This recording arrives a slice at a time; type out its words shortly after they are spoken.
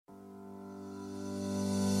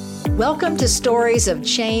Welcome to Stories of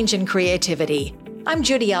Change and Creativity. I'm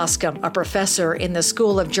Judy Oscom, a professor in the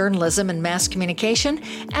School of Journalism and Mass Communication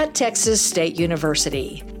at Texas State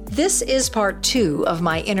University. This is part 2 of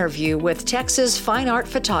my interview with Texas fine art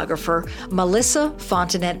photographer Melissa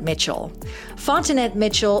Fontenette Mitchell. Fontenette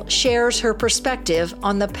Mitchell shares her perspective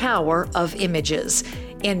on the power of images.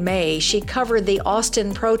 In May, she covered the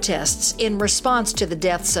Austin protests in response to the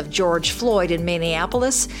deaths of George Floyd in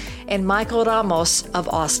Minneapolis and Michael Ramos of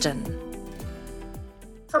Austin.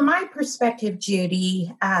 From my perspective,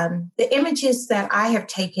 Judy, the images that I have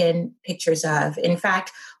taken pictures of, in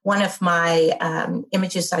fact, one of my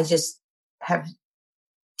images I just have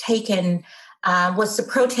taken was the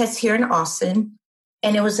protest here in Austin.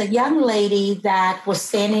 And it was a young lady that was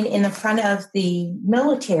standing in the front of the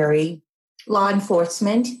military law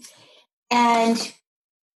enforcement. And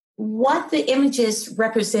what the images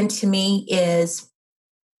represent to me is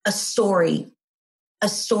a story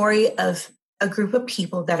of a group of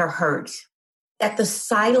people that are hurt, that the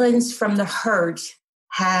silence from the hurt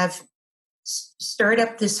have stirred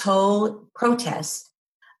up this whole protest.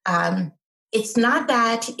 It's not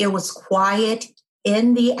that it was quiet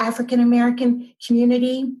in the African-American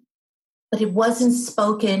community, but it wasn't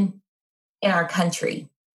spoken in our country.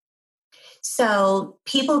 So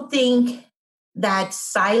people think that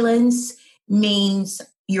silence means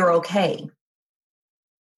you're okay.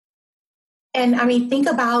 And I mean, think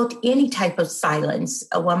about any type of silence,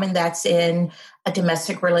 a woman that's in a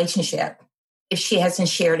domestic relationship, if she hasn't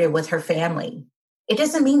shared it with her family. It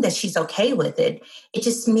doesn't mean that she's okay with it. It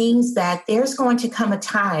just means that there's going to come a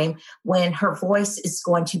time when her voice is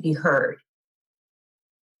going to be heard.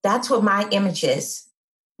 That's what my images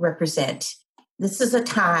represent. This is a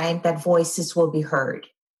time that voices will be heard.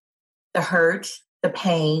 The hurt, the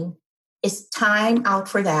pain, it's time out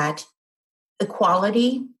for that.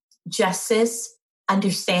 Equality, justice,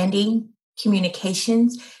 understanding,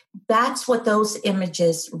 communications, that's what those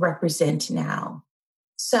images represent now.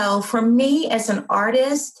 So for me as an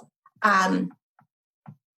artist,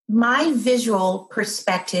 my visual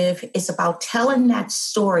perspective is about telling that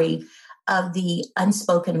story of the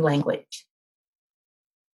unspoken language.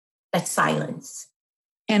 That silence.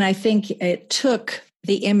 And I think it took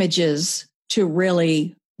the images to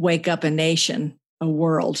really wake up a nation, a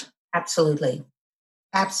world. Absolutely.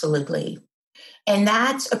 Absolutely. And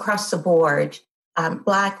that's across the board,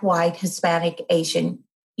 Black, white, Hispanic, Asian,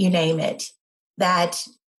 you name it, that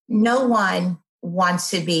no one wants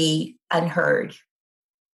to be unheard.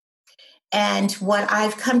 And what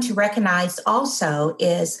I've come to recognize also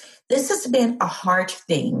is this has been a heart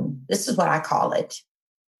thing. This is what I call it.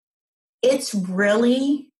 It's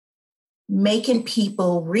really making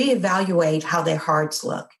people reevaluate how their hearts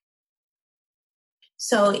look.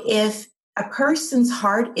 So if a person's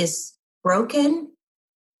heart is broken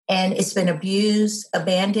and it's been abused,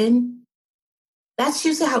 abandoned, that's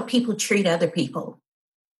usually how people treat other people.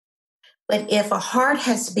 But if a heart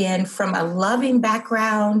has been from a loving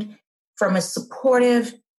background, from a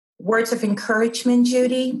supportive words of encouragement,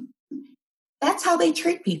 Judy, that's how they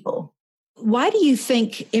treat people. Why do you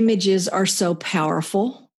think images are so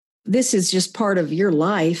powerful? This is just part of your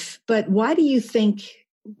life, but why do you think,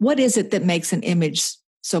 what is it that makes an image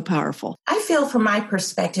so powerful? I feel from my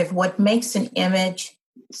perspective, what makes an image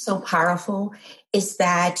so powerful is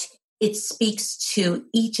that it speaks to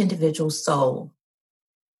each individual soul.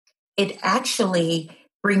 It actually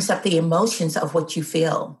brings up the emotions of what you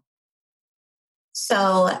feel.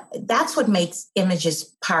 So that's what makes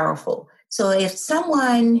images powerful. So if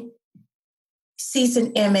someone sees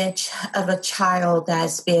an image of a child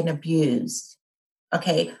that's been abused,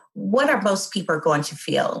 okay, what are most people going to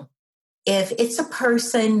feel? If it's a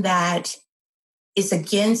person that is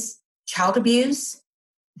against child abuse,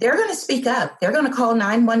 they're going to speak up. They're going to call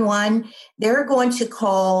 911. They're going to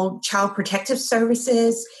call Child Protective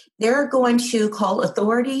Services. They're going to call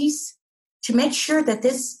authorities to make sure that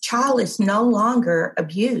this child is no longer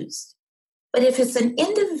abused. But if it's an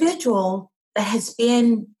individual that has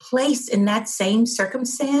been placed in that same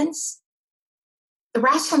circumstance, the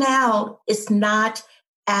rationale is not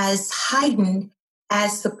as heightened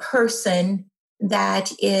as the person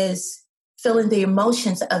that is feeling the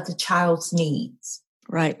emotions of the child's needs.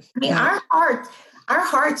 Right. I mean, right. Our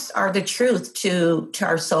hearts are the truth to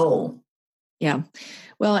our soul. Yeah.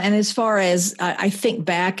 Well, and as far as I think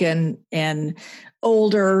back and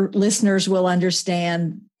older listeners will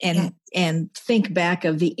understand and think back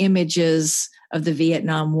of the images of the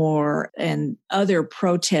Vietnam War and other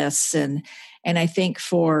protests. And I think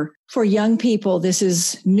for young people, this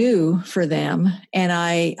is new for them. And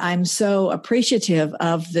I'm so appreciative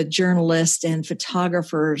of the journalists and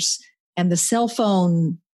photographers and the cell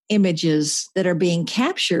phone images that are being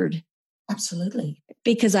captured. Absolutely.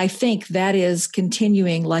 Because I think that is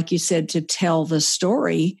continuing, like you said, to tell the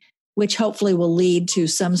story, which hopefully will lead to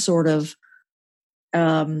some sort of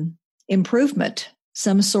improvement,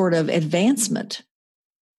 some sort of advancement.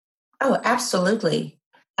 Oh, absolutely.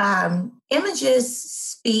 Images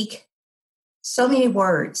speak so many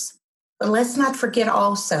words, but let's not forget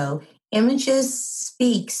also, images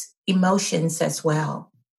speaks emotions as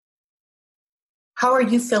well. How are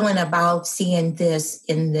you feeling about seeing this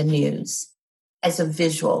in the news as a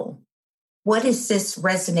visual? What is this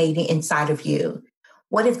resonating inside of you?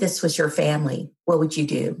 What if this was your family? What would you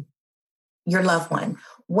do? Your loved one?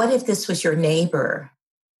 What if this was your neighbor?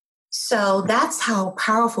 So that's how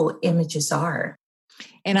powerful images are.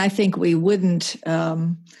 And I think we wouldn't,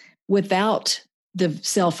 without the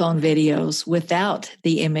cell phone videos, without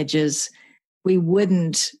the images, we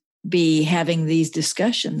wouldn't be having these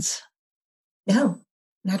discussions. No,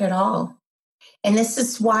 not at all. And this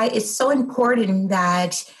is why it's so important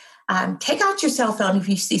that take out your cell phone if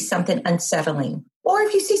you see something unsettling, or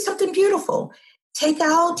if you see something beautiful. Take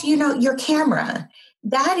out, your camera.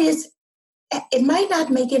 That is, it might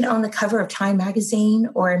not make it on the cover of Time magazine,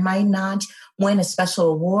 or it might not win a special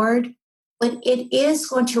award, but it is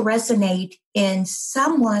going to resonate in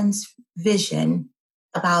someone's vision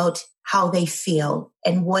about how they feel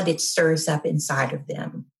and what it stirs up inside of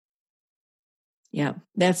them. Yeah,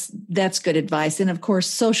 that's good advice. And of course,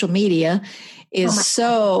 social media is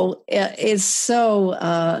so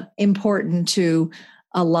important to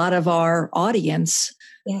a lot of our audience.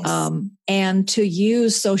 Yes. And to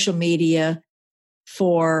use social media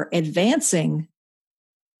for advancing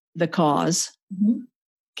the cause. Mm-hmm.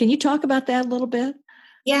 Can you talk about that a little bit?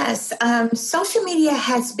 Yes. Social media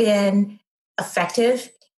has been effective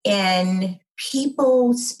in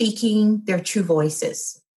people speaking their true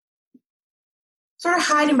voices. Sort of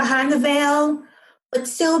hiding behind the veil, but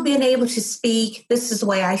still being able to speak. This is the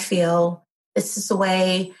way I feel. This is the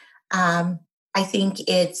way I think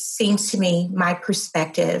it seems to me, my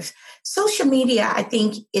perspective. Social media, I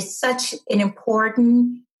think, is such an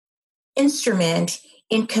important instrument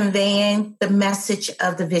in conveying the message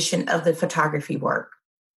of the vision of the photography work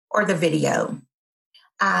or the video.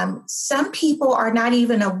 Some people are not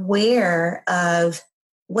even aware of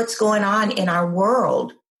what's going on in our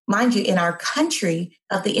world, mind you, in our country,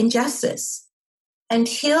 of the injustice,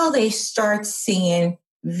 until they start seeing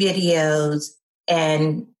videos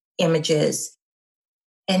and images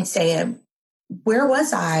and saying, where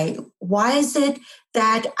was I? Why is it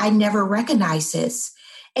that I never recognized this?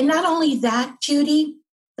 And not only that, Judy,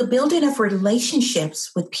 the building of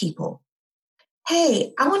relationships with people.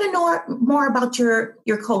 Hey, I want to know more about your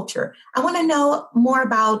culture. I want to know more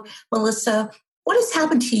about, Melissa, what has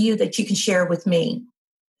happened to you that you can share with me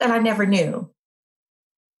that I never knew?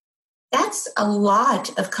 That's a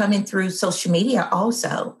lot of coming through social media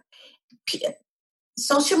also.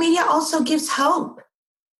 Social media also gives hope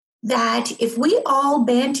that if we all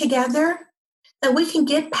band together, that we can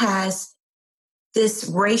get past this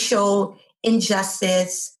racial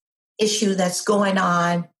injustice issue that's going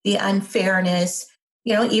on, the unfairness,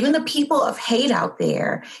 even the people of hate out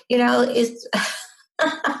there, it's,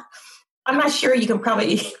 I'm not sure you can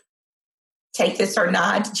probably take this or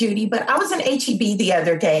not, Judy, but I was in HEB the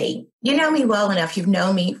other day. You know me well enough. You've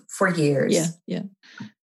known me for years. Yeah.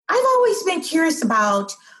 I've always been curious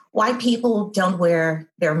about why people don't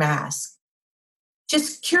wear their mask.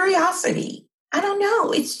 Just curiosity. I don't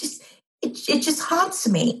know. It's just, it just haunts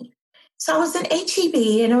me. So I was in HEB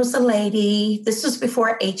and it was a lady. This was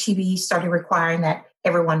before HEB started requiring that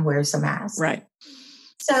everyone wears a mask. Right.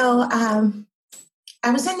 So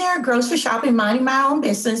I was in there grocery shopping, minding my own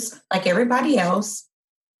business like everybody else.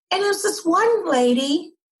 And there was this one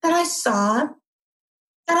lady that I saw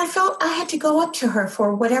that I felt I had to go up to her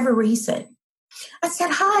for whatever reason. I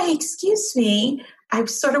said, hi, excuse me. I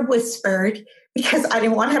sort of whispered because I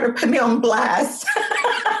didn't want her to put me on blast.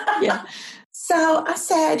 Yeah. So I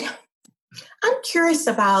said, I'm curious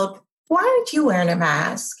about why aren't you wearing a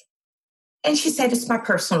mask? And she said, it's my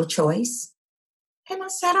personal choice. And I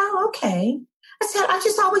said, oh, okay. I said, I've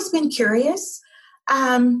just always been curious.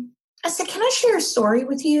 I said, can I share a story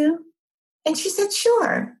with you? And she said,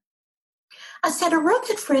 sure. I said, a real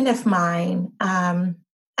good friend of mine,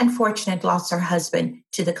 unfortunately, lost her husband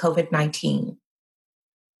to the COVID-19.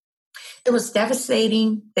 It was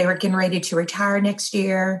devastating. They were getting ready to retire next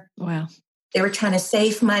year. Wow. They were trying to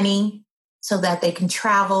save money so that they can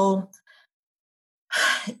travel.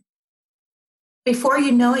 Before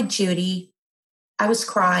you know it, Judy, I was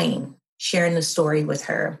crying, sharing the story with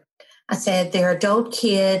her. I said, their adult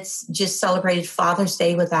kids just celebrated Father's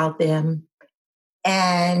Day without them.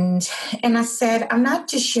 And I said, I'm not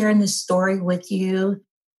just sharing this story with you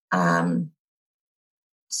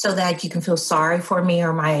so that you can feel sorry for me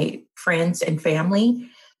or my friends and family,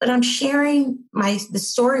 but I'm sharing the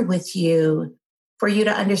story with you for you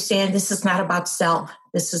to understand this is not about self.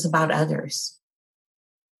 This is about others.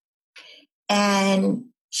 And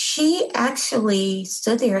she actually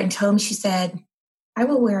stood there and told me, she said, I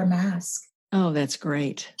will wear a mask. Oh, that's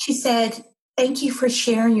great. She said, thank you for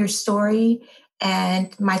sharing your story.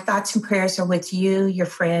 And my thoughts and prayers are with you, your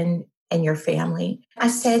friend, and your family. I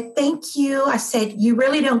said, thank you. I said, you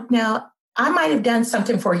really don't know. I might have done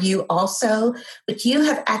something for you also, but you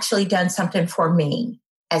have actually done something for me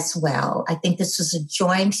as well. I think this was a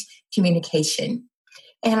joint communication.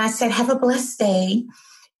 And I said, have a blessed day.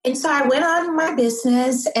 And so I went on my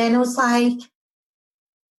business and it was like,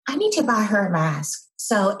 I need to buy her a mask.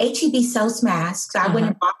 So HEB sells masks. I went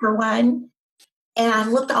and bought her one. And I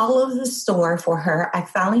looked all over the store for her. I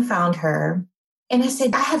finally found her. And I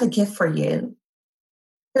said, I have a gift for you.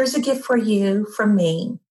 Here's a gift for you from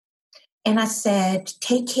me. And I said,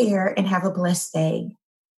 take care and have a blessed day.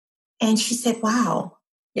 And she said, wow.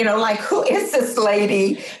 Like, who is this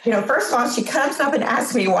lady? First of all, she comes up and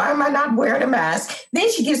asks me, why am I not wearing a mask?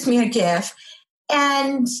 Then she gives me a gift.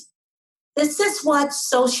 And this is what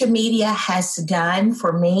social media has done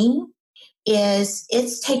for me, is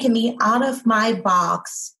it's taken me out of my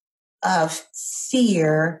box of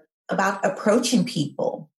fear about approaching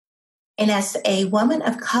people. And as a woman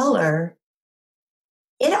of color,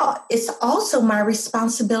 it's also my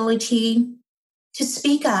responsibility to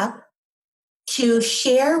speak up, to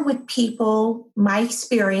share with people my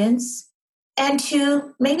experience, and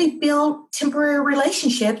to maybe build temporary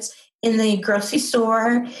relationships in the grocery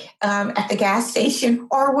store, at the gas station,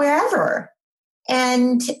 or wherever.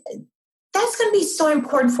 And that's going to be so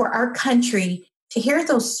important for our country to hear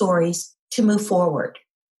those stories to move forward.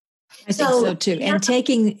 I think so too. Yeah.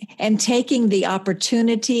 And taking the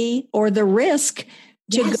opportunity or the risk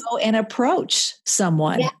to go and approach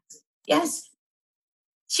someone. Yes.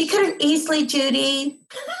 She could have easily, Judy,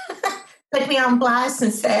 put me on blast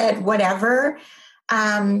and said whatever.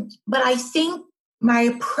 But I think my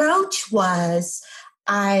approach was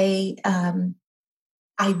I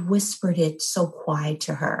whispered it so quiet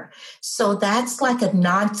to her. So that's like a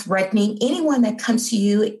non-threatening. Anyone that comes to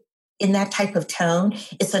you in that type of tone,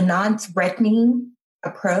 it's a non-threatening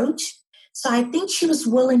approach. So I think she was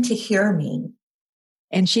willing to hear me.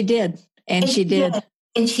 And she did. And she did.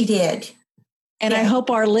 And she did. And I hope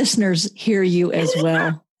our listeners hear you as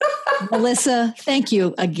well. Melissa, thank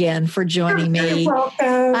you again for joining me. You're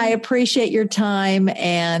welcome. I appreciate your time,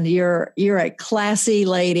 and you're a classy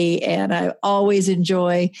lady, and I always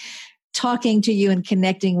enjoy talking to you and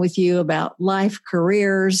connecting with you about life,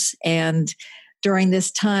 careers, and during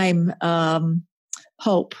this time,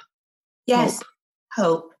 hope. Yes,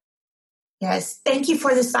 hope. Yes. Thank you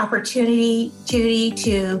for this opportunity, Judy,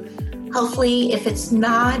 to hopefully, if it's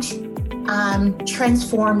not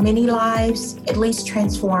transform many lives, at least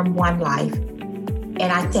transform one life. And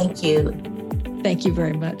I thank you. Thank you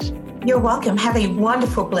very much. You're welcome. Have a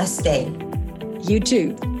wonderful, blessed day. You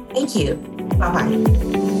too. Thank you.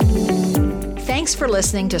 Bye-bye. Thanks for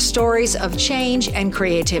listening to Stories of Change and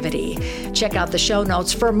Creativity. Check out the show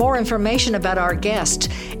notes for more information about our guest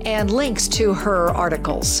and links to her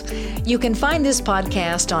articles. You can find this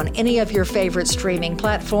podcast on any of your favorite streaming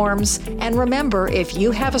platforms. And remember, if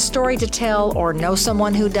you have a story to tell or know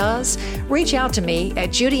someone who does, reach out to me at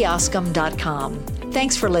judyoscom.com.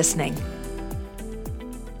 Thanks for listening.